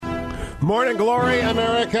Morning Glory,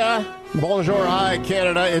 America. Bonjour, hi,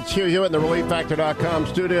 Canada. It's Hugh Hewitt in the ReliefFactor.com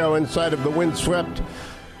studio inside of the windswept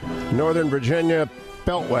Northern Virginia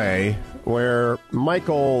Beltway, where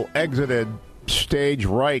Michael exited stage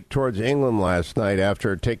right towards England last night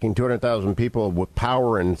after taking 200,000 people with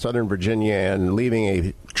power in Southern Virginia and leaving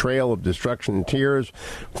a trail of destruction and tears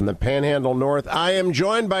from the Panhandle North. I am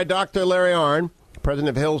joined by Dr. Larry Arnn,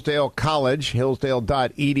 president of Hillsdale College,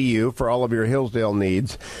 hillsdale.edu, for all of your Hillsdale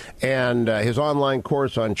needs, and his online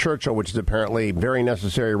course on Churchill, which is apparently very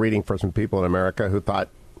necessary reading for some people in America who thought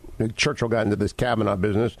Churchill got into this Kavanaugh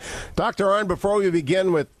business. Dr. Arnn, before we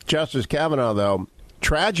begin with Justice Kavanaugh, though,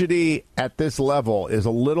 tragedy at this level is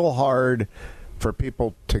a little hard for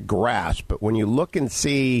people to grasp, but when you look and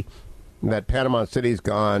see that Panama City's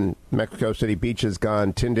gone, Mexico City Beach is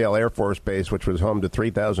gone, Tyndale Air Force Base, which was home to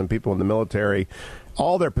 3,000 people in the military,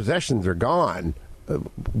 all their possessions are gone.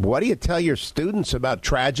 What do you tell your students about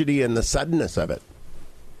tragedy and the suddenness of it?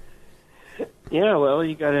 Yeah, well,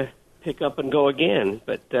 you got to pick up and go again.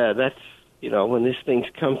 But that's, when these things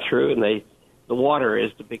come through and the water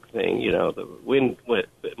is the big thing. The wind,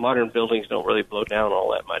 modern buildings don't really blow down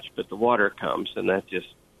all that much, but the water comes and that just,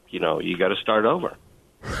 you got to start over.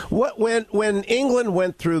 When England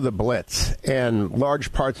went through the Blitz and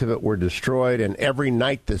large parts of it were destroyed and every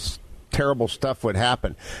night this terrible stuff would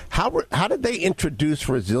happen, how did they introduce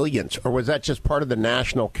resilience, or was that just part of the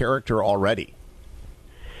national character already?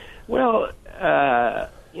 Well,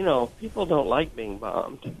 people don't like being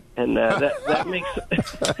bombed, and that makes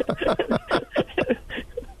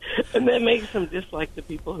and that makes them dislike the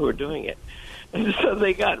people who are doing it. And so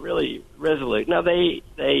they got really resolute. Now,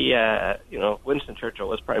 Winston Churchill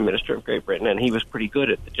was Prime Minister of Great Britain, and he was pretty good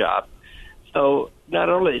at the job. So not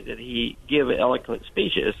only did he give eloquent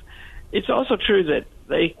speeches, it's also true that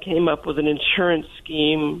they came up with an insurance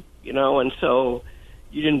scheme, and so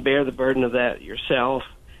you didn't bear the burden of that yourself.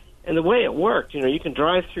 And the way it worked, you can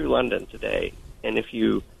drive through London today, and if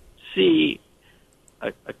you see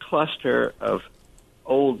a cluster of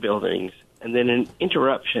old buildings and then an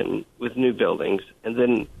interruption with new buildings, and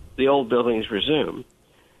then the old buildings resume,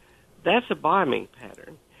 that's a bombing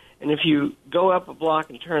pattern. And if you go up a block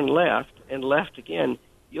and turn left and left again,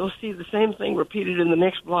 you'll see the same thing repeated in the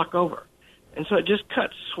next block over. And so it just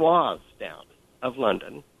cuts swaths down of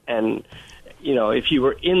London. And, if you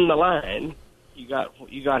were in the line, you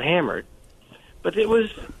got hammered. But it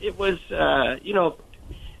was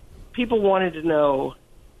people wanted to know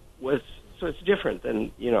so it's different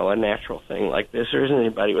than, a natural thing like this. There isn't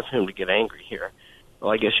anybody with whom to get angry here. Well,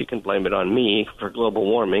 I guess you can blame it on me for global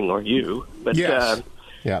warming, or you. But yes.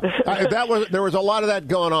 There was a lot of that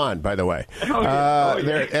going on, by the way.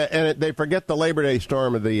 And they forget the Labor Day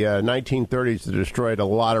storm of the 1930s that destroyed a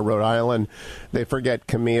lot of Rhode Island. They forget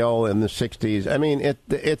Camille in the 60s. I mean,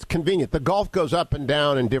 it's convenient. The Gulf goes up and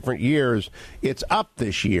down in different years. It's up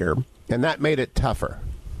this year, and that made it tougher.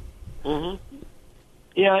 Mm-hmm.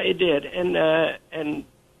 Yeah, it did, and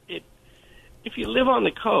if you live on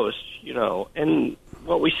the coast, and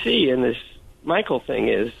what we see in this Michael thing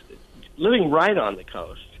is living right on the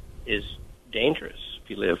coast is dangerous if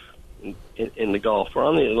you live in the Gulf or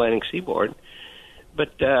on the Atlantic seaboard.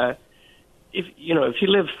 But if you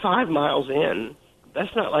live 5 miles in,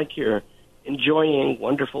 that's not like you're enjoying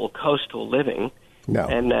wonderful coastal living. No.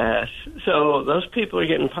 And so those people are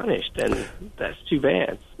getting punished, and that's too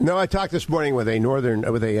bad. No, I talked this morning with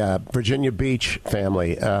a Virginia Beach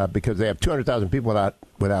family because they have 200,000 people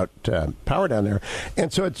without power down there.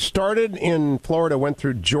 And so it started in Florida, went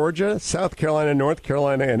through Georgia, South Carolina, North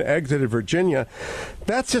Carolina, and exited Virginia.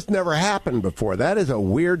 That's just never happened before. That is a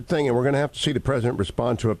weird thing, and we're going to have to see the president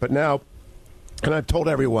respond to it. But now, and I've told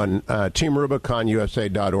everyone,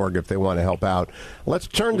 TeamRubiconUSA.org if they want to help out. Let's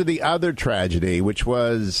turn to the other tragedy, which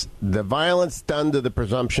was the violence done to the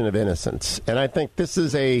presumption of innocence. And I think this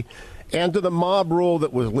is and to the mob rule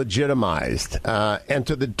that was legitimized, and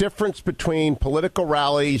to the difference between political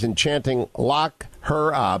rallies and chanting "lock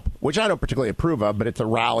her up," which I don't particularly approve of, but it's a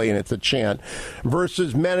rally and it's a chant,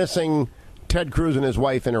 versus menacing Ted Cruz and his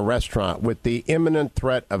wife in a restaurant with the imminent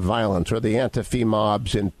threat of violence, or the Antifa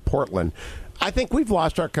mobs in Portland. I think we've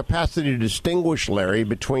lost our capacity to distinguish, Larry,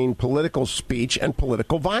 between political speech and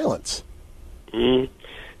political violence. 2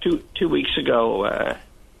 weeks ago,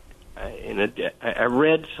 I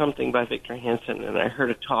read something by Victor Hanson, and I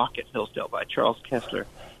heard a talk at Hillsdale by Charles Kessler,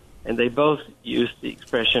 and they both used the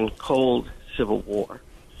expression "cold civil war."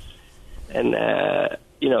 And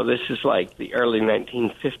this is like the early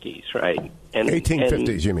 1950s, right? And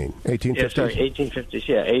 1850s, you mean? 1850s? Yeah, sorry, 1850s.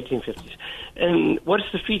 Yeah, 1850s. And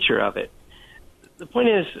what's the feature of it? The point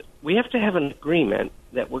is, we have to have an agreement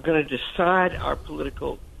that we're going to decide our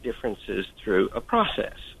political differences through a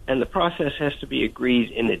process, and the process has to be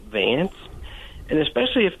agreed in advance. And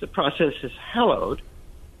especially if the process is hallowed,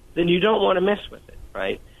 then you don't want to mess with it,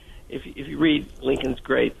 right? If you read Lincoln's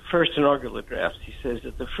great first inaugural address, he says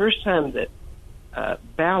that the first time that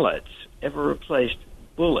ballots ever replaced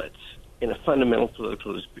bullets in a fundamental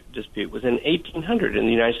political dispute was in 1800 in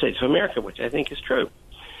the United States of America, which I think is true.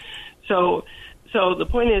 So the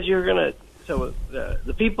point is,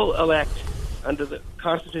 the people elect under the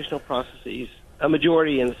constitutional processes a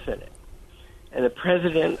majority in the Senate and the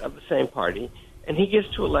president of the same party, and he gets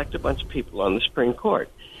to elect a bunch of people on the Supreme Court.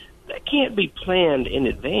 That can't be planned in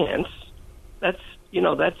advance. That's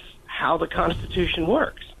how the Constitution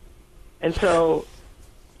works. And so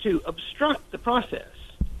to obstruct the process,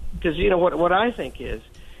 because what I think is,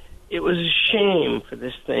 it was a shame for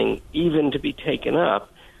this thing even to be taken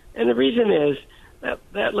up. And the reason is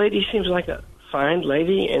that lady seems like a fine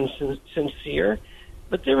lady and sincere,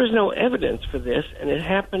 but there was no evidence for this, and it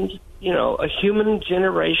happened, a human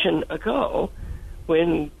generation ago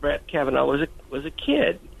when Brett Kavanaugh was a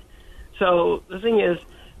kid. So the thing is,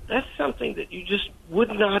 that's something that you just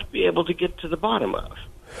would not be able to get to the bottom of.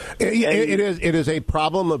 It is a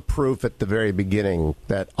problem of proof at the very beginning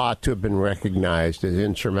that ought to have been recognized as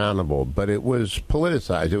insurmountable, but it was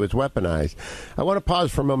politicized. It was weaponized. I want to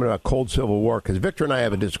pause for a moment about Cold Civil War, because Victor and I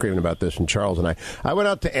have a disagreement about this, and Charles and I. I went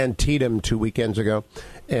out to Antietam 2 weekends ago,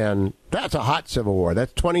 and that's a hot Civil War.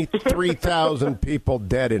 That's 23,000 people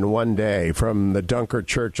dead in one day, from the Dunker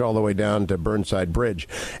Church all the way down to Burnside Bridge.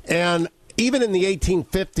 And even in the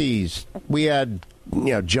 1850s, we had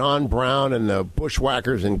John Brown and the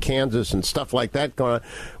bushwhackers in Kansas and stuff like that going on.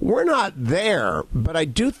 We're not there, but I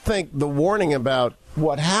do think the warning about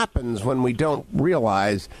what happens when we don't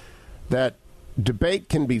realize that debate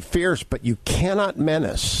can be fierce, but you cannot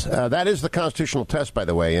menace. That is the constitutional test, by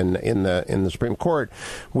the way, in the Supreme Court,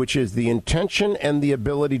 which is the intention and the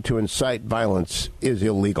ability to incite violence is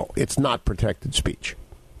illegal. It's not protected speech.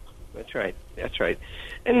 That's right.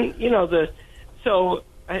 And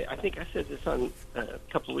I think I said this on a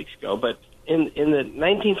couple of weeks ago, but in the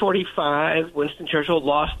 1945, Winston Churchill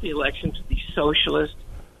lost the election to the socialist,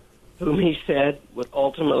 whom he said would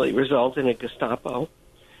ultimately result in a Gestapo.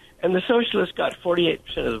 And the socialists got 48%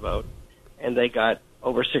 of the vote, and they got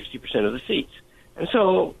over 60% of the seats. And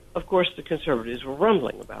so, of course, the conservatives were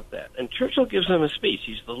rumbling about that. And Churchill gives them a speech.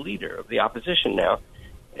 He's the leader of the opposition now.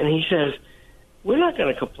 And he says, we're not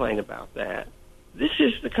going to complain about that. This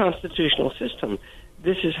is the constitutional system.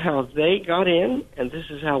 This is how they got in, and this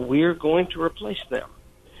is how we're going to replace them.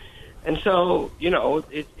 And so,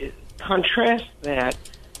 it contrasts that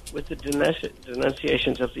with the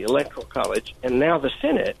denunciations of the Electoral College and now the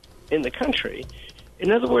Senate in the country.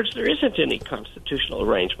 In other words, there isn't any constitutional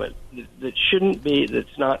arrangement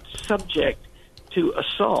that's not subject to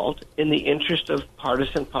assault in the interest of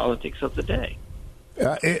partisan politics of the day.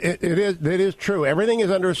 It is true. Everything is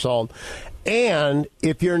under assault. And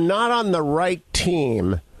if you're not on the right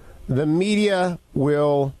team, the media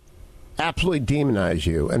will absolutely demonize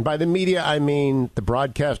you. And by the media, I mean the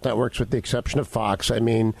broadcast networks, with the exception of Fox. I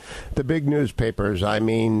mean the big newspapers. I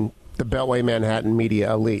mean the Beltway Manhattan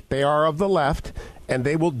media elite. They are of the left, and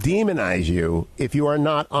they will demonize you if you are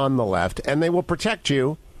not on the left, and they will protect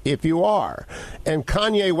you if you are. And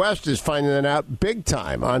Kanye West is finding that out big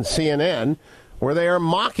time on CNN, where they are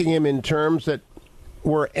mocking him in terms that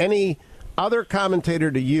were any other commentator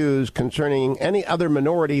to use concerning any other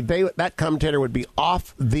minority, that commentator would be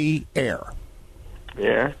off the air.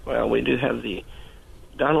 Yeah, well, we do have the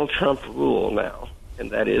Donald Trump rule now, and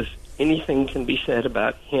that is anything can be said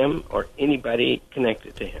about him or anybody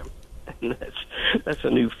connected to him. And that's a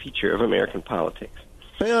new feature of American politics.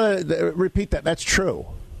 Repeat that. That's true.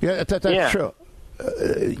 Yeah, that's true.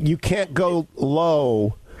 You can't go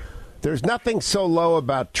low. There's nothing so low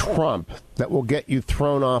about Trump that will get you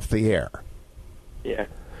thrown off the air. Yeah.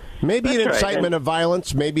 Maybe That's an right. incitement of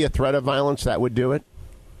violence, maybe a threat of violence, that would do it.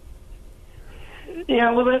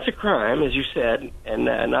 Yeah, well, that's a crime, as you said, and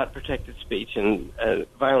not protected speech, and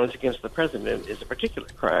violence against the president is a particular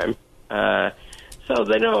crime. So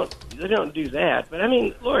they don't do that. But I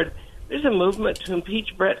mean, Lord, there's a movement to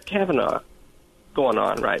impeach Brett Kavanaugh going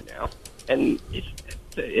on right now, and the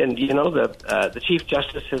Chief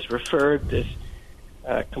Justice has referred this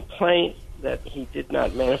complaint that he did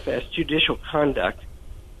not manifest judicial conduct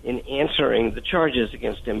in answering the charges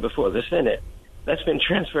against him before the Senate. That's been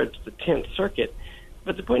transferred to the 10th Circuit.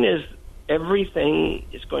 But the point is, everything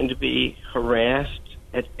is going to be harassed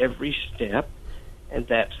at every step, And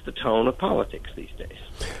that's the tone of politics these days.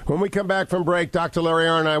 When we come back from break, Dr. Larry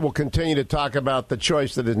Arnn and I will continue to talk about the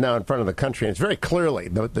choice that is now in front of the country. And it's very clearly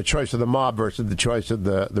the choice of the mob versus the choice of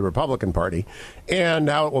the Republican Party, and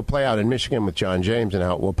how it will play out in Michigan with John James, and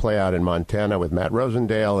how it will play out in Montana with Matt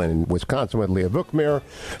Rosendale, and in Wisconsin with Leah Vukmir,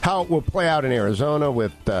 how it will play out in Arizona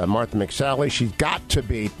with Martha McSally. She's got to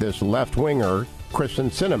beat this left-winger, Kristen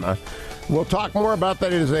Sinema. We'll talk more about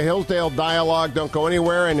that. It is a Hillsdale dialogue. Don't go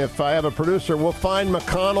anywhere. And if I have a producer, we'll find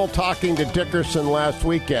McConnell talking to Dickerson last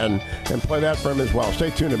weekend and play that for him as well.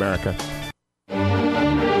 Stay tuned, America.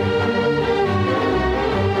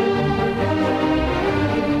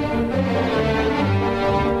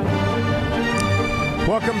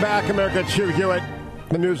 Welcome back, America. It's Hugh Hewitt.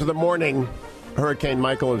 The news of the morning. Hurricane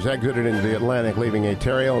Michael has exited into the Atlantic, leaving a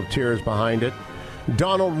trail of tears behind it.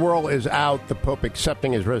 Donald Wuerl is out, the Pope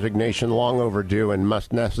accepting his resignation, long overdue and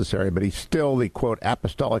must necessary, but he's still the, quote,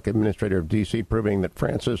 apostolic administrator of D.C., proving that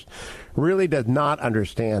Francis really does not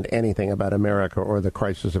understand anything about America or the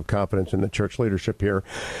crisis of confidence in the church leadership here.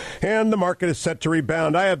 And the market is set to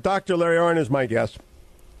rebound. I have Dr. Larry Arnn as my guest.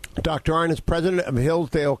 Dr. Arnn is president of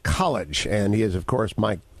Hillsdale College, and he is, of course,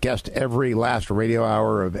 my guest every last radio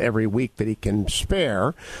hour of every week that he can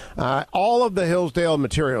spare. All of the Hillsdale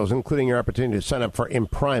materials, including your opportunity to sign up for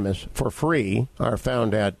Imprimis for free, are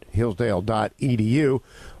found at hillsdale.edu.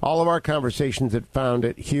 All of our conversations are found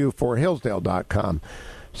at hughforhillsdale.com.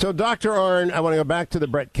 So, Dr. Arnn, I want to go back to the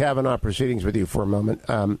Brett Kavanaugh proceedings with you for a moment.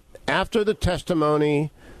 After the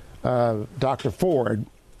testimony of Dr. Ford,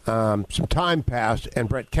 some time passed, and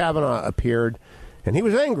Brett Kavanaugh appeared, and he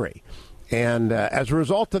was angry. And as a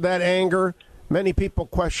result of that anger, many people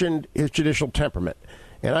questioned his judicial temperament.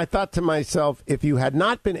 And I thought to myself, if you had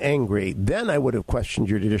not been angry, then I would have questioned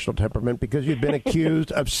your judicial temperament, because you'd been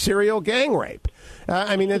accused of serial gang rape.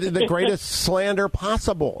 I mean, the greatest slander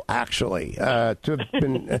possible, actually, to have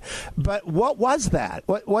been. But what was that?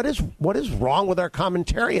 What is wrong with our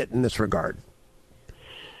commentariat in this regard?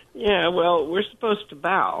 Yeah, well, we're supposed to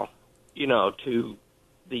bow, to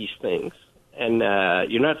these things. And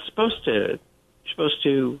you're not supposed to. You're supposed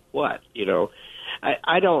to what?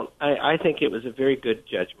 I think it was a very good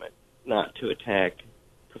judgment not to attack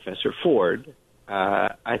Professor Ford.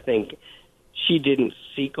 I think she didn't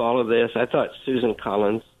seek all of this. I thought Susan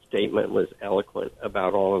Collins' statement was eloquent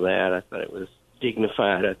about all of that. I thought it was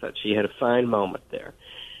dignified. I thought she had a fine moment there.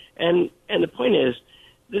 And the point is,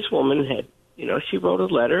 this woman had, she wrote a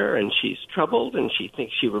letter, and she's troubled, and she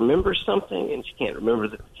thinks she remembers something, and she can't remember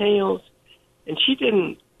the details. And she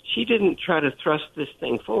didn't try to thrust this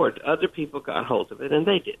thing forward. Other people got hold of it, and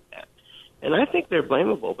they did that. And I think they're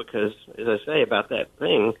blamable because, as I say about that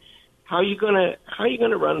thing, how are you gonna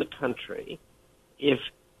run the country if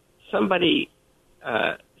somebody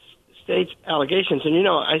staged allegations? And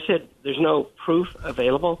I said there's no proof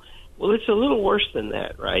available. Well, it's a little worse than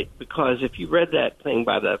that, right? Because if you read that thing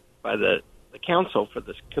by the counsel for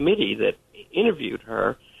this committee that interviewed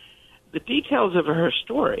her, the details of her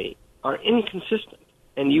story are inconsistent,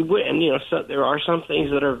 and so there are some things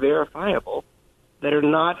that are verifiable that are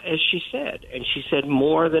not as she said, and she said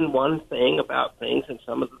more than one thing about things, and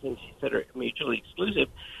some of the things she said are mutually exclusive.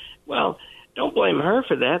 Well, don't blame her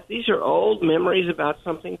for that. These are old memories about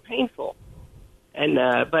something painful, and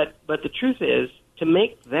but the truth is, to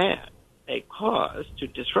make that a cause to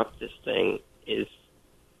disrupt this thing is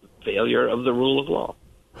failure of the rule of law.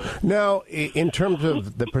 Now, in terms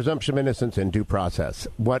of the presumption of innocence and due process,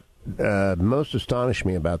 what most astonished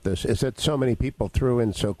me about this is that so many people threw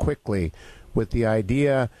in so quickly with the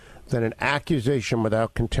idea that an accusation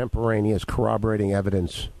without contemporaneous corroborating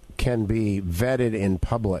evidence can be vetted in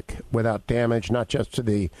public without damage, not just to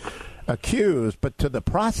the accused, but to the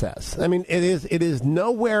process. I mean, it is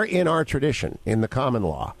nowhere in our tradition, in the common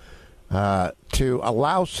law, to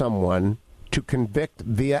allow someone to convict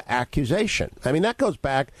via accusation. I mean, that goes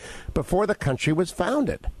back before the country was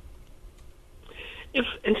founded.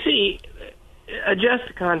 Adjust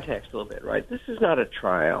the context a little bit, right? This is not a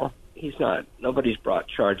trial. Nobody's brought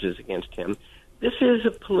charges against him. This is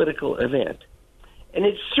a political event. And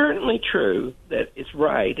it's certainly true that it's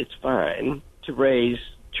right, it's fine to raise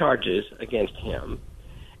charges against him.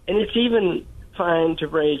 And it's even fine to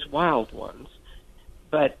raise wild ones.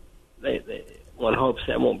 But one hopes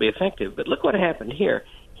that won't be effective. But look what happened here.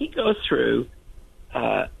 He goes through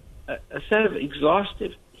a set of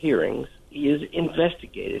exhaustive hearings. He is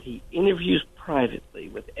investigated. He interviews privately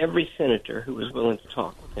with every senator who was willing to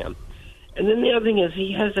talk with him. And then the other thing is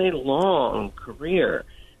he has a long career.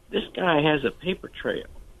 This guy has a paper trail.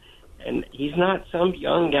 And he's not some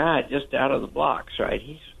young guy just out of the blocks, right?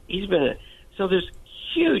 So there's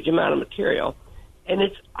a huge amount of material. And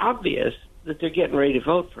it's obvious that they're getting ready to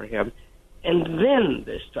vote for him, and then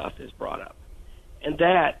this stuff is brought up. And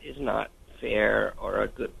that is not fair or a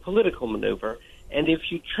good political maneuver. And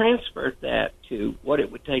if you transferred that to what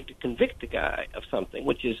it would take to convict a guy of something,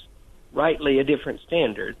 which is rightly a different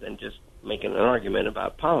standard than just making an argument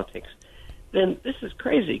about politics, then this is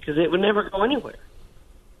crazy because it would never go anywhere.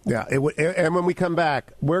 Yeah, it would. And when we come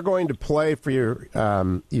back, we're going to play for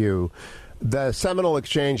you the seminal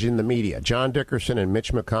exchange in the media, John Dickerson and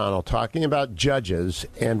Mitch McConnell talking about judges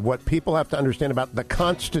and what people have to understand about the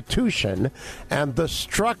Constitution and the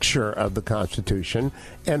structure of the Constitution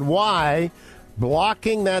and why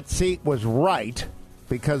blocking that seat was right,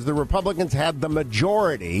 because the Republicans had the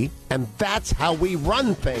majority, and that's how we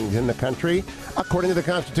run things in the country, according to the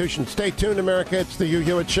Constitution. Stay tuned, America. It's the Hugh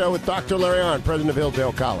Hewitt Show with Dr. Larry Arnn, president of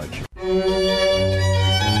Hillsdale College.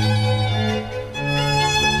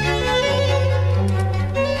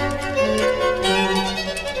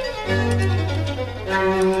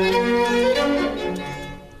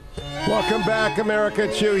 Welcome back, America.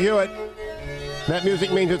 It's Hugh Hewitt. That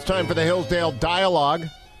music means it's time for the Hillsdale Dialogue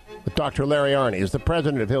with Dr. Larry Arnn. He's the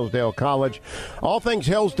president of Hillsdale College. All things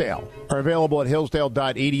Hillsdale are available at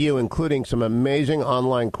hillsdale.edu, including some amazing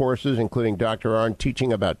online courses, including Dr. Arnn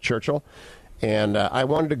teaching about Churchill. And I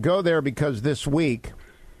wanted to go there because this week,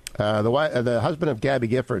 the husband of Gabby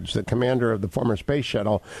Giffords, the commander of the former space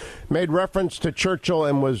shuttle, made reference to Churchill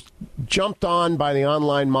and was jumped on by the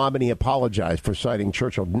online mob, and he apologized for citing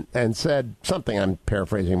Churchill and said something, I'm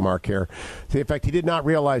paraphrasing Mark here, to the effect he did not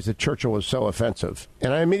realize that Churchill was so offensive.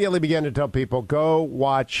 And I immediately began to tell people, go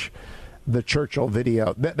watch the Churchill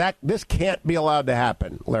video. This can't be allowed to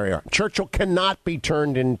happen, Larry Arnn. Churchill cannot be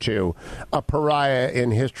turned into a pariah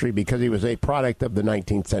in history because he was a product of the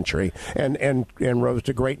 19th century and rose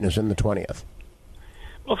to greatness in the 20th.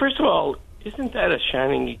 Well, first of all, isn't that a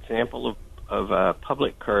shining example of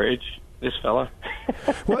public courage, this fella?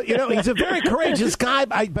 Well, he's a very courageous guy,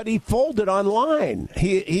 but he folded online.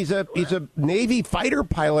 He's a Navy fighter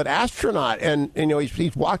pilot astronaut, and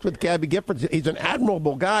he's walked with Gabby Giffords. He's an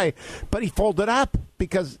admirable guy, but he folded up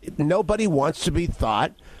because nobody wants to be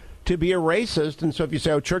thought to be a racist. And so if you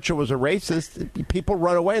say, Churchill was a racist, people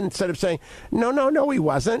run away instead of saying, no, he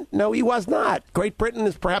wasn't. No, he was not. Great Britain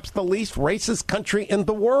is perhaps the least racist country in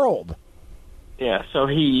the world. Yeah, so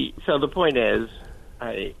the point is,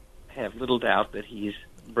 I have little doubt that he's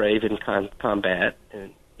brave in combat,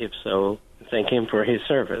 and if so, thank him for his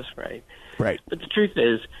service, right? Right. But the truth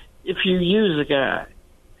is, if you use a guy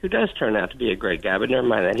who does turn out to be a great guy, but never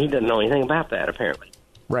mind that, he doesn't know anything about that, apparently.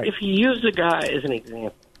 Right. If you use a guy as an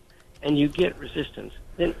example and you get resistance,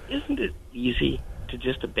 then isn't it easy to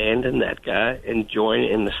just abandon that guy and join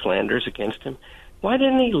in the slanders against him? Why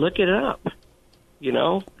didn't he look it up?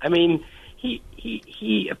 I mean,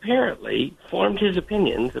 He apparently formed his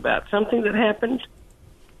opinions about something that happened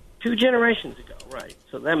 2 generations ago, right?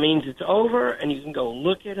 So that means it's over, and you can go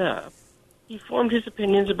look it up. He formed his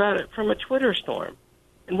opinions about it from a Twitter storm.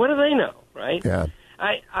 And what do they know, right? Yeah.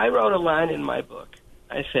 I wrote a line in my book.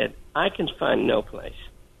 I said, I can find no place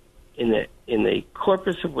in the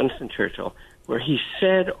corpus of Winston Churchill where he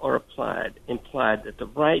said or implied that the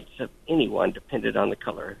rights of anyone depended on the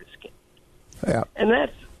color of his skin. Yeah. And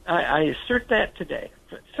that's, I assert that today.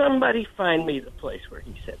 Somebody find me the place where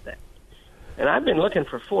he said that. And I've been looking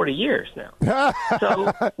for 40 years now.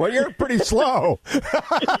 So, well, you're pretty slow.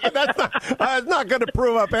 That's not going to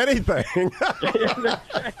prove up anything.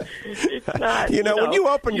 It's not. When you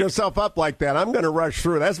open yourself up like that, I'm going to rush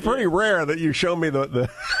through. That's pretty rare that you show me the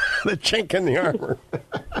chink in the armor.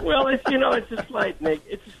 Well, it's a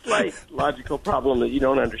slight logical problem that you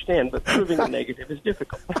don't understand, but proving the negative is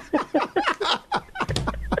difficult.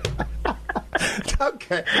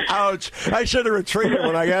 Okay. Ouch. I should have retreated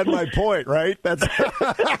when I had my point, right?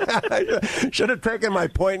 I should have taken my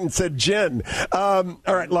point and said gin. All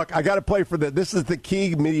right, look, I got to play for this is the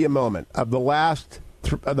key media moment of the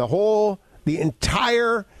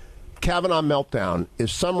entire Kavanaugh meltdown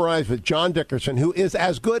is summarized with John Dickerson, who is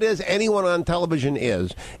as good as anyone on television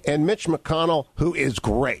is, and Mitch McConnell, who is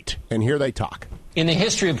great. And here they talk. In the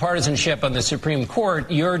history of partisanship on the Supreme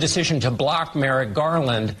Court, your decision to block Merrick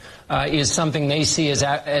Garland is something they see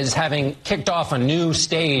as having kicked off a new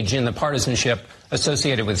stage in the partisanship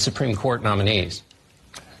associated with Supreme Court nominees.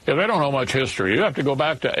 Yeah, they don't know much history. You have to go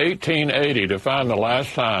back to 1880 to find the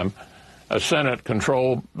last time a Senate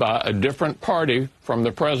controlled by a different party from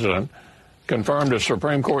the president confirmed a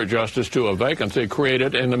Supreme Court justice to a vacancy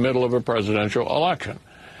created in the middle of a presidential election.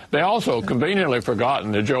 They also conveniently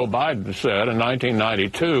forgotten that Joe Biden said in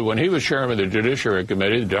 1992, when he was chairman of the Judiciary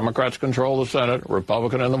Committee, the Democrats control the Senate,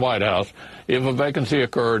 Republican in the White House. If a vacancy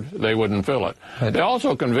occurred, they wouldn't fill it. They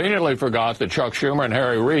also conveniently forgot that Chuck Schumer and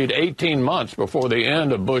Harry Reid, 18 months before the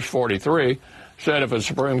end of Bush 43, said if a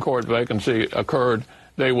Supreme Court vacancy occurred,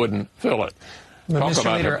 they wouldn't fill it. Talk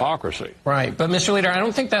about hypocrisy. Right. But, Mr. Leader, I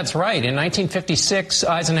don't think that's right. In 1956,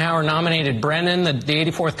 Eisenhower nominated Brennan. The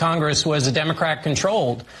 84th Congress was a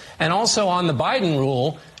Democrat-controlled. And also on the Biden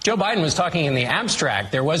rule, Joe Biden was talking in the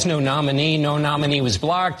abstract. There was no nominee was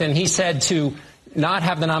blocked. And he said to not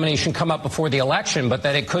have the nomination come up before the election, but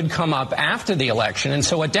that it could come up after the election. And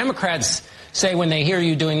so what Democrats say when they hear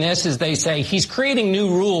you doing this is they say he's creating new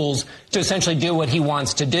rules to essentially do what he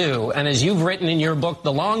wants to do. And as you've written in your book,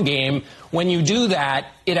 The Long Game, when you do that,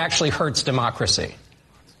 it actually hurts democracy.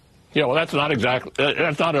 Yeah, well, that's not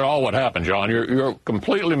at all what happened, John. You're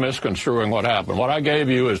completely misconstruing what happened. What I gave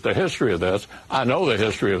you is the history of this. I know the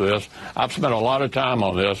history of this. I've spent a lot of time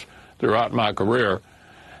on this throughout my career.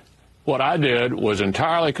 What I did was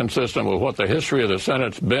entirely consistent with what the history of the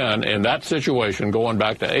Senate's been in that situation going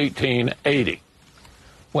back to 1880.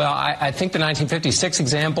 Well, I think the 1956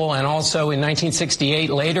 example, and also in 1968,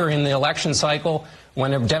 later in the election cycle,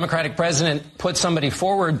 when a Democratic president put somebody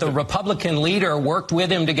forward, the Republican leader worked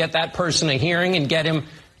with him to get that person a hearing and get him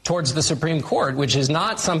towards the Supreme Court, which is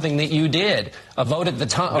not something that you did. A vote at the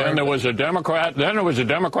time. Then there was a Democrat in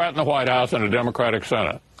the White House and a Democratic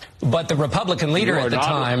Senate. But the Republican leader at the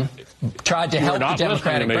time tried to help the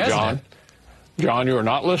Democratic president. John, you are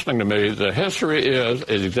not listening to me. The history is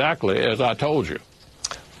exactly as I told you.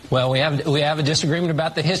 Well, we have a disagreement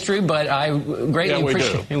about the history, but I greatly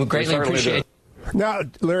appreciate. Now,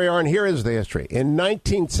 Larry Arnn, here is the history. In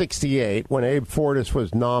 1968, when Abe Fortas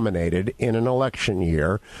was nominated in an election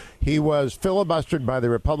year, he was filibustered by the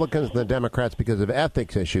Republicans and the Democrats because of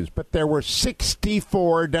ethics issues. But there were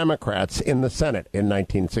 64 Democrats in the Senate in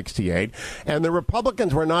 1968, and the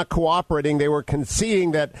Republicans were not cooperating. They were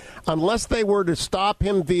conceding that unless they were to stop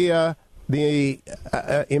him via the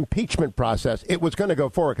impeachment process, it was going to go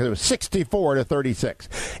forward because it was 64 to 36.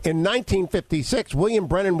 In 1956, William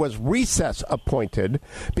Brennan was recess appointed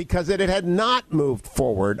because it had not moved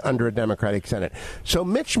forward under a Democratic Senate. So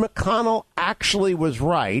Mitch McConnell actually was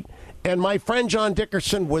right, and my friend John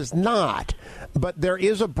Dickerson was not. But there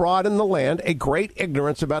is abroad in the land a great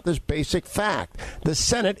ignorance about this basic fact. The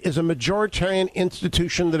Senate is a majoritarian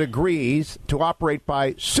institution that agrees to operate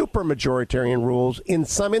by supermajoritarian rules in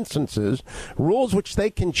some instances, rules which they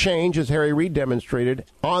can change, as Harry Reid demonstrated,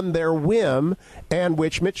 on their whim, and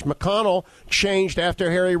which Mitch McConnell changed after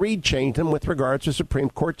Harry Reid changed them with regards to Supreme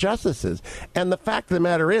Court justices. And the fact of the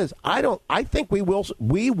matter is, I think we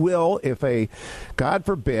will, if God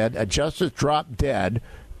forbid, a justice dropped dead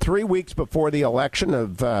 3 weeks before the election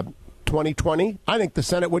of 2020, I think the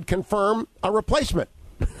Senate would confirm a replacement.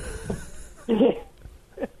 I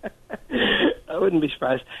wouldn't be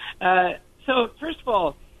surprised. So, first of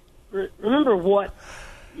all, remember what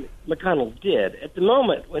McConnell did. At the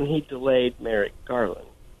moment when he delayed Merrick Garland,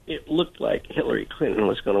 it looked like Hillary Clinton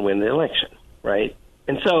was going to win the election, right?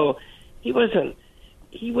 And so he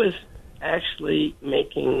was actually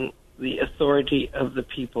making the authority of the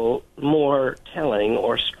people more telling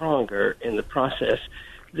or stronger in the process.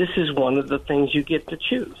 This is one of the things you get to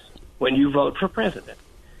choose when you vote for president.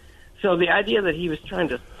 So the idea that he was trying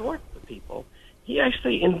to thwart the people, he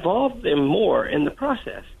actually involved them more in the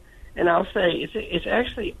process. And I'll say it's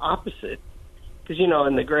actually opposite, because,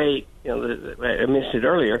 in the great, I mentioned it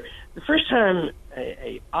earlier, the first time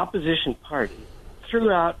a opposition party threw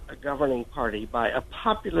out a governing party by a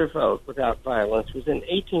popular vote without violence was in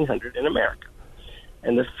 1800 in America.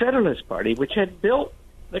 And the Federalist Party, which had built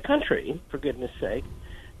the country, for goodness sake,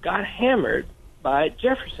 got hammered by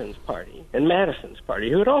Jefferson's party and Madison's party,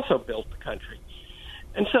 who had also built the country.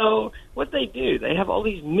 And so what they do, they have all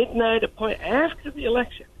these midnight appointments after the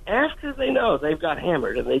election, after they know they've got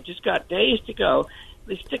hammered and they've just got days to go.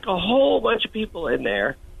 They stick a whole bunch of people in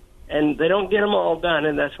there, and they don't get them all done,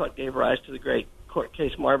 and that's what gave rise to the great court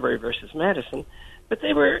case Marbury versus Madison. But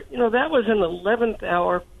they were, that was an 11th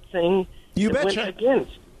hour thing that went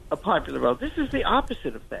against a popular vote. This is the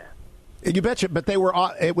opposite of that. You betcha, but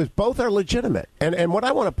both are legitimate. And what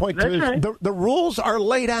I want to point to is the rules are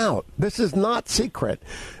laid out. This is not secret.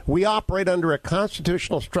 We operate under a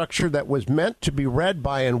constitutional structure that was meant to be read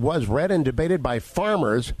by and was read and debated by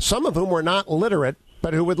farmers, some of whom were not literate,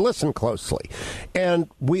 but who would listen closely. And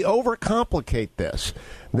we overcomplicate this.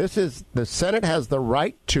 The Senate has the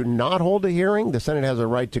right to not hold a hearing. The Senate has a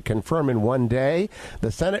right to confirm in one day.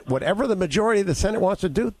 The Senate, whatever the majority of the Senate wants to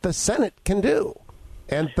do, the Senate can do.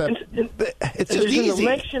 And it's just easy.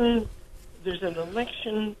 There's an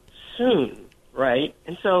election soon, right?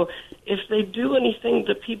 And so if they do anything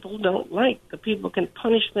the people don't like, the people can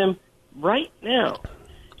punish them right now.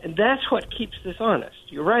 And that's what keeps this honest.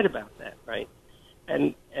 You're right about that, right?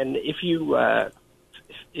 And if you, well,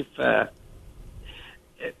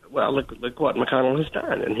 look what McConnell has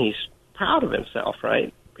done, and he's proud of himself,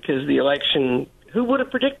 right? Because the election, who would have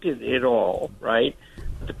predicted it all, right?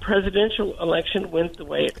 The presidential election went the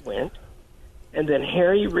way it went, and then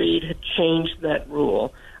Harry Reid had changed that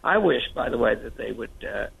rule. I wish, by the way, that they would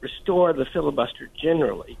restore the filibuster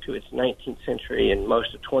generally to its 19th century and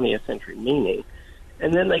most of 20th century meaning,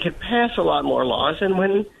 and then they could pass a lot more laws, and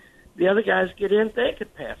when the other guys get in, they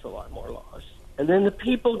could pass a lot more laws. And then the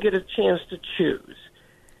people get a chance to choose.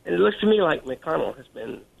 And it looks to me like McConnell has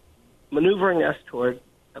been maneuvering us toward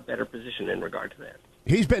a better position in regard to that.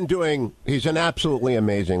 He's an absolutely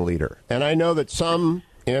amazing leader. And I know that some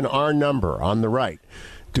in our number on the right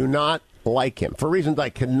do not like him for reasons I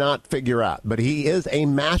cannot figure out. But he is a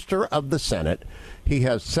master of the Senate. He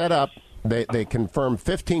has set up, they confirmed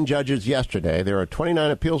 15 judges yesterday. There are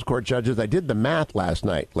 29 appeals court judges. I did the math last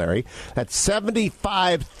night, Larry. That's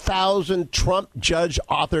 75,000 Trump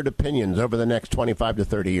judge-authored opinions over the next 25 to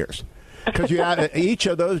 30 years. Because each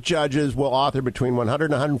of those judges will author between 100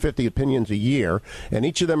 and 150 opinions a year, and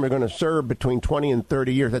each of them are going to serve between 20 and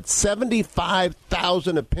 30 years. That's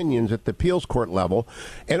 75,000 opinions at the appeals court level,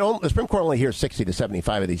 and the Supreme Court only hears 60 to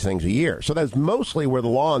 75 of these things a year. So that's mostly where the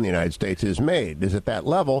law in the United States is made, is at that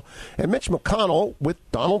level. And Mitch McConnell, with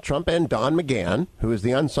Donald Trump and Don McGahn, who is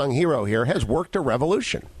the unsung hero here, has worked a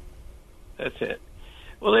revolution. That's it.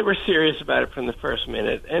 Well, they were serious about it from the first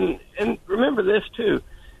minute. And remember this, too.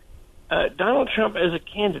 Donald Trump, as a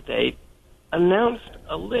candidate, announced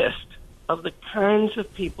a list of the kinds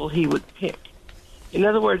of people he would pick. In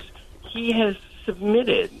other words, he has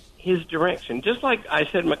submitted his direction. Just like I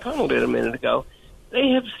said McConnell did a minute ago, they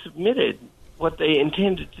have submitted what they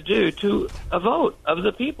intended to do to a vote of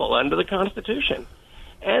the people under the Constitution.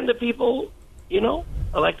 And the people,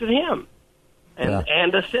 elected him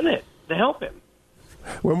and the Senate to help him.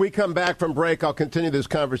 When we come back from break, I'll continue this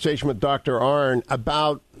conversation with Dr. Arnn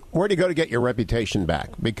about where do you go to get your reputation back?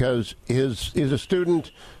 Because he's a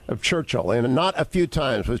student of Churchill, and not a few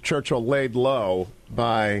times was Churchill laid low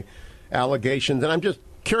by allegations. And I'm just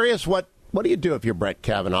curious, what do you do if you're Brett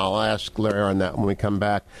Kavanaugh? I'll ask Larry on that when we come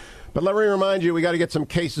back. But let me remind you, we got to get some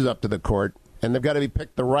cases up to the court, and they've got to be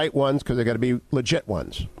picked the right ones because they've got to be legit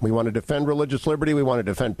ones. We want to defend religious liberty. We want to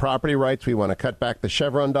defend property rights. We want to cut back the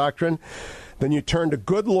Chevron doctrine. Then you turn to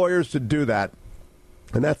good lawyers to do that,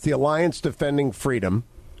 and that's the Alliance Defending Freedom.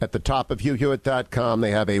 At the top of HughHewitt.com, they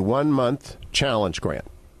have a 1-month challenge grant.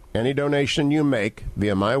 Any donation you make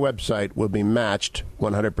via my website will be matched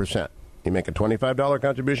 100%. You make a $25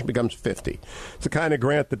 contribution, becomes $50. It's the kind of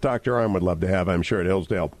grant that Dr. Arnn would love to have, I'm sure, at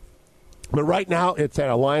Hillsdale. But right now, it's at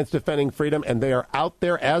Alliance Defending Freedom, and they are out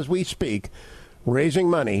there as we speak raising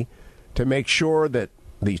money to make sure that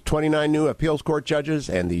these 29 new appeals court judges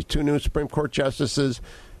and these 2 new Supreme Court justices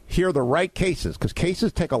hear the right cases, because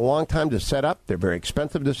cases take a long time to set up. They're very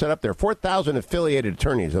expensive to set up. There are 4,000 affiliated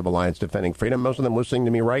attorneys of Alliance Defending Freedom, most of them listening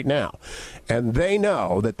to me right now. And they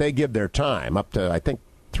know that they give their time up to, I think,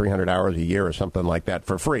 300 hours a year or something like that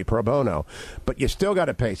for free, pro bono. But you still got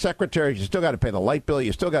to pay secretaries. You still got to pay the light bill.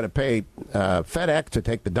 You still got to pay FedEx to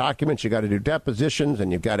take the documents. You got to do depositions,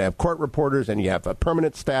 and you've got to have court reporters, and you have a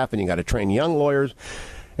permanent staff, and you got to train young lawyers.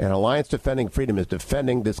 And Alliance Defending Freedom is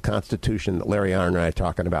defending this Constitution that Larry Arnn and I are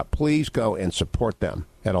talking about. Please go and support them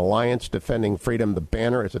at Alliance Defending Freedom. The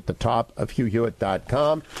banner is at the top of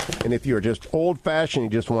HughHewitt.com. And if you're just old-fashioned, you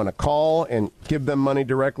just want to call and give them money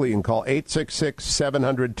directly, you can call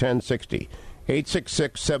 866-700-1060.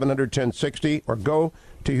 866-700-1060, or go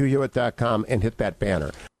to HughHewitt.com and hit that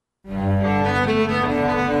banner.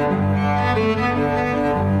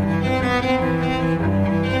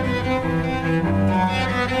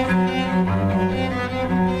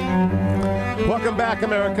 Welcome back,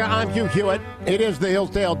 America. I'm Hugh Hewitt. It is the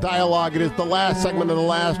Hillsdale Dialogue. It is the last segment of the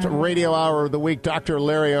last radio hour of the week. Dr.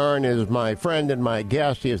 Larry Arnn is my friend and my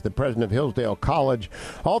guest. He is the president of Hillsdale College.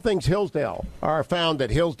 All things Hillsdale are found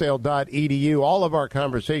at hillsdale.edu. All of our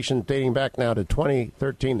conversations dating back now to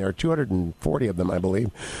 2013, there are 240 of them, I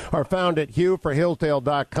believe, are found at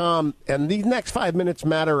hughforhillsdale.com. And these next 5 minutes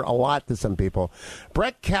matter a lot to some people.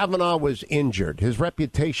 Brett Kavanaugh was injured. His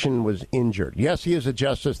reputation was injured. Yes, he is a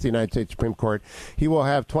justice of the United States Supreme Court. He will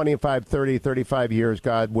have 25, 30, 35 years,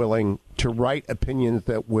 God willing, to write opinions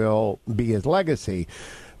that will be his legacy.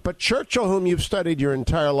 But Churchill, whom you've studied your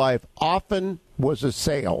entire life, often was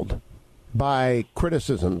assailed by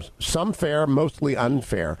criticisms, some fair, mostly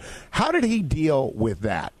unfair. How did he deal with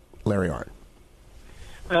that, Larry Arnn?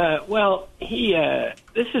 Well, he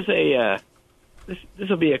this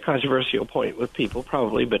will be a controversial point with people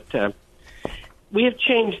probably, but we have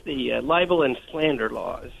changed the libel and slander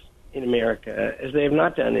laws in America as they have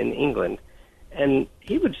not done in England, and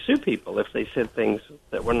he would sue people if they said things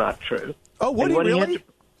that were not true. Oh, would he really?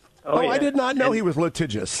 Yeah. I did not know he was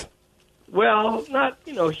litigious. Well, not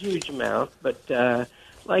huge amount, but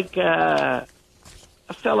like a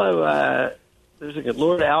fellow. There's a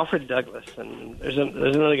Lord Alfred Douglas, and there's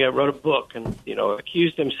another guy who wrote a book, and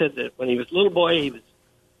accused him, said that when he was a little boy,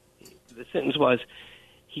 the sentence was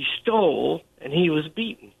he stole and he was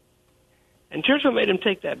beaten, and Churchill made him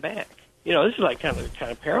take that back. This is like kind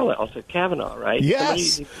of parallel to Kavanaugh, right?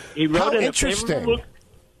 Yes. He wrote How in interesting. a favorable book.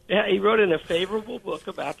 Yeah, he wrote in a favorable book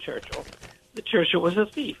about Churchill that Churchill was a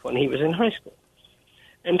thief when he was in high school,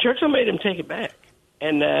 and Churchill made him take it back.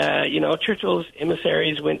 And, Churchill's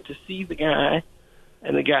emissaries went to see the guy,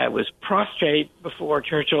 and the guy was prostrate before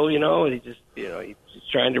Churchill, and he was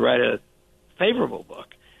trying to write a favorable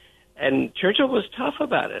book. And Churchill was tough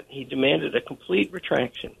about it. He demanded a complete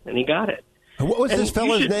retraction, and he got it. What was this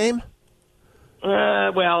fellow's name?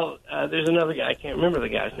 There's another guy. I can't remember the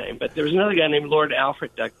guy's name, but there was another guy named Lord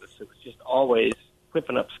Alfred Douglas who was just always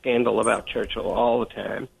whipping up scandal about Churchill all the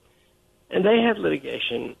time. And they had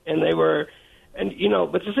litigation, and they were... And,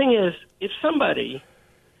 but the thing is,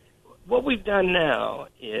 what we've done now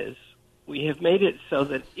is we have made it so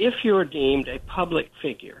that if you're deemed a public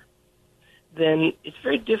figure, then it's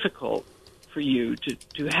very difficult for you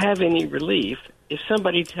to have any relief if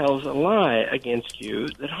somebody tells a lie against you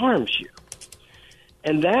that harms you.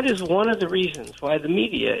 And that is one of the reasons why the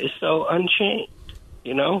media is so unchained,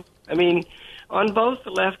 I mean, on both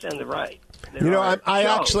the left and the right. I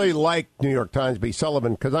actually like New York Times B.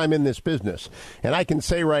 Sullivan because I'm in this business. And I can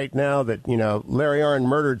say right now that, Larry Arnn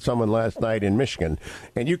murdered someone last night in Michigan,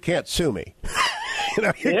 and you can't sue me.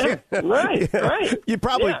 Right. You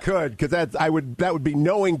probably could, because that would be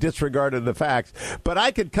knowing disregard of the facts. But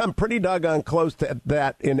I could come pretty doggone close to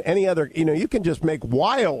that in any other. You can just make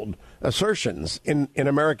wild assertions in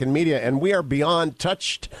American media, and we are beyond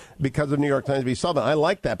touched because of New York Times B. Sullivan. I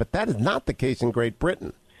like that, but that is not the case in Great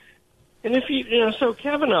Britain. And if so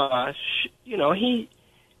Kavanaugh, he's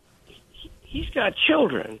got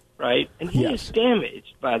children, right? And he is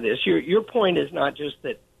damaged by this. Your point is not just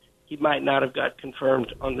that he might not have got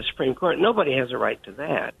confirmed on the Supreme Court. Nobody has a right to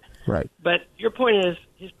that. Right. But your point is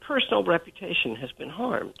his personal reputation has been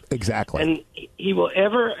harmed. Exactly. And he will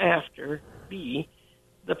ever after be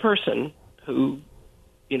the person who,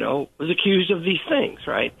 was accused of these things,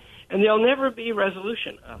 right? And there'll never be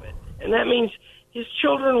resolution of it. And that means his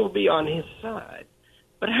children will be on his side.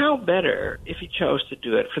 But how better, if he chose to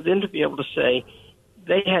do it, for them to be able to say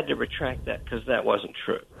they had to retract that because that wasn't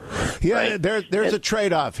true. Yeah, right? there's a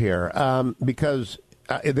trade-off here because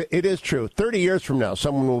it is true. 30 years from now,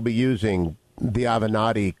 someone will be using the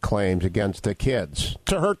Avenatti claims against the kids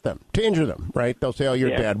to hurt them, to injure them, right? They'll say, oh,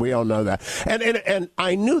 you're dead. We all know that. And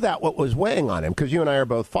I knew that what was weighing on him because you and I are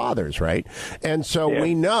both fathers, right? And so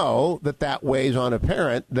we know that weighs on a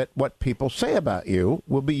parent, that what people say about you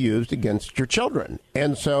will be used against your children.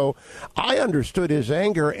 And so I understood his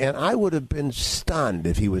anger, and I would have been stunned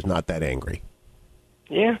if he was not that angry.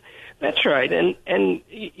 Yeah, that's right. And I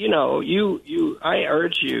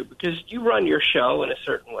urge you, because you run your show in a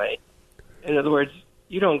certain way. In other words,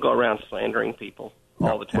 you don't go around slandering people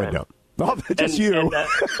all the time. We don't. Oh, just you.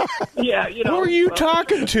 Who are you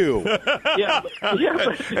talking to?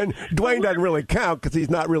 And Dwayne doesn't really count because he's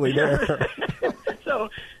not really there. So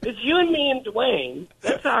it's you and me and Dwayne.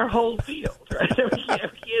 That's our whole field, right? We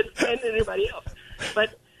can't send anybody else.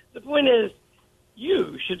 But the point is,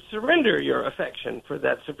 you should surrender your affection for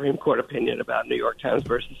that Supreme Court opinion about New York Times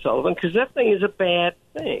versus Sullivan, because that thing is a bad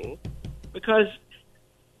thing, because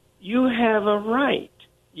you have a right.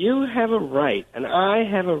 You have a right, and I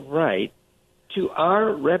have a right to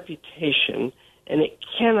our reputation, and it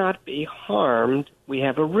cannot be harmed. We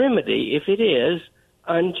have a remedy if it is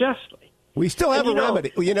unjustly. We still have a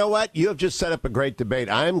remedy. Well, you know what? You have just set up a great debate.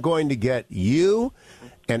 I'm going to get you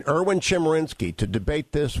and Erwin Chemerinsky to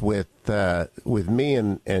debate this with me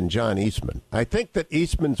and John Eastman. I think that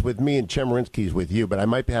Eastman's with me and Chemerinsky's with you, but I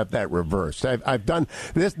might have that reversed. I've done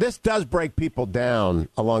this. This does break people down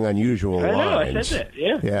along unusual lines. I know. I said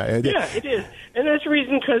that. Yeah. It is, and that's the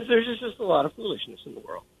reason, because there's just a lot of foolishness in the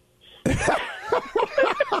world.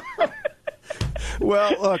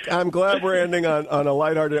 Well, look, I'm glad we're ending on a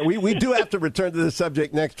lighthearted. We do have to return to this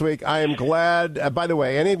subject next week. I am glad. By the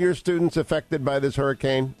way, any of your students affected by this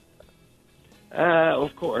hurricane?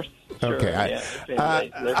 Of course. Sure, Okay. yeah.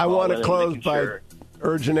 I want to close by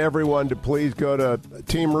urging everyone to please go to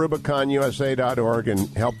teamrubiconusa.org and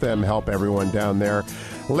help them help everyone down there.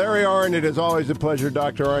 Larry Arnn, it is always a pleasure,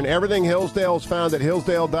 Dr. Arnn. Everything Hillsdale is found at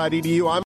hillsdale.edu.